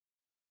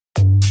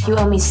You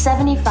owe me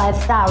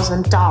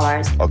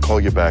 $75,000. I'll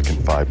call you back in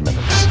 5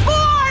 minutes. 4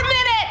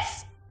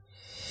 minutes!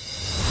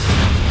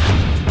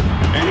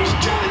 And he's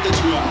done it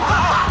this one.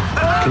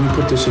 Can you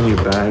put this in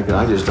your bag?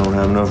 I just don't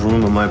have enough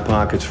room in my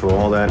pockets for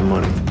all that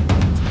money.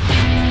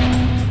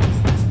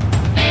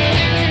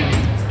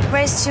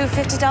 Raise two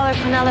 $50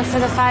 Quinella for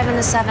the 5 and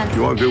the 7.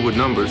 You are good with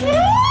numbers. No!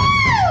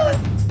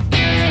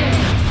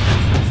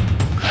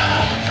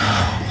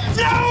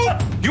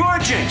 You are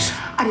Jinx.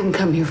 I didn't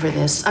come here for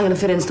this. I'm gonna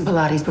fit into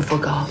Pilates before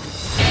golf.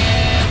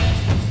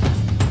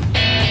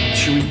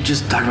 Should we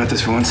just talk about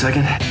this for 1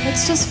 second?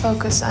 Let's just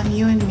focus on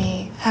you and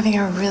me having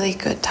a really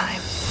good time.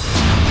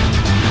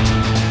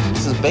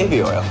 This is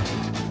baby oil.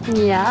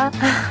 Yeah,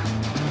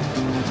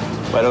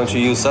 Why don't you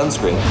use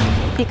sunscreen?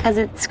 because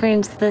it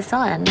screams the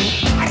sun.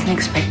 I didn't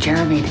expect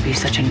Jeremy to be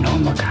such a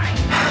normal guy.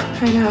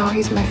 I know,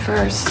 he's my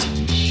first.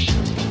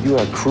 You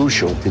are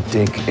crucial to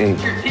Dink Inc.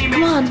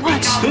 Come on,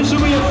 watch. This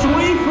will be a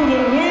 3 for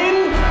the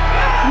win.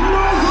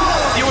 No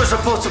good. You were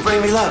supposed to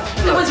bring me luck.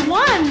 It was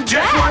 1.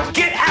 Just one,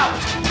 get out!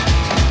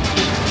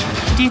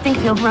 Do you think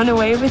he'll run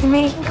away with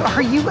me?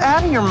 Are you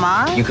out of your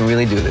mind? You can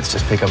really do this.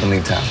 Just pick up and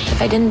leave town.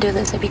 If I didn't do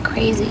this, I'd be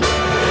crazy.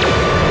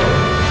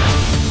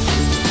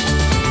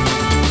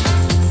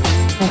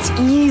 It's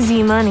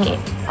easy money.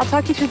 I'll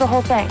talk you through the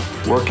whole thing.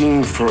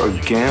 Working for a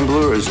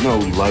gambler is no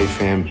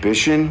life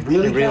ambition.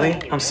 Really?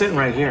 I'm sitting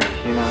right here,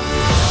 you know.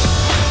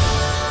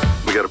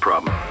 We got a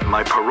problem.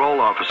 My parole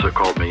officer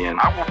called me in.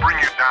 I will bring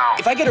you down.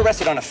 If I get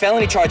arrested on a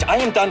felony charge, I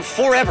am done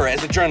forever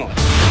as a journalist.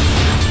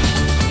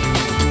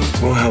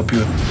 We'll help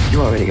you.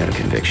 You already got a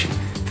conviction.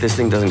 If this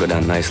thing doesn't go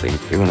down nicely,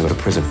 you're gonna go to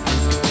prison.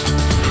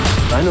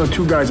 I know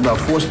 2 guys about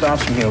 4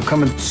 stops from here who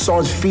come and saw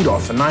his feet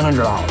off for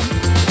 $900.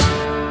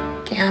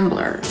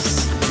 Gamblers.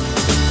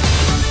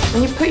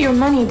 When you put your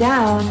money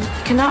down, you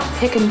cannot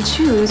pick and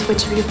choose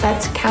which of your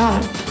bets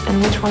count and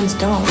which ones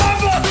don't. Do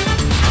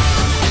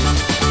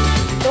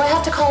I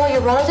have to call all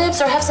your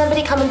relatives or have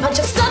somebody come and punch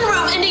a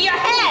sunroof into your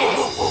head?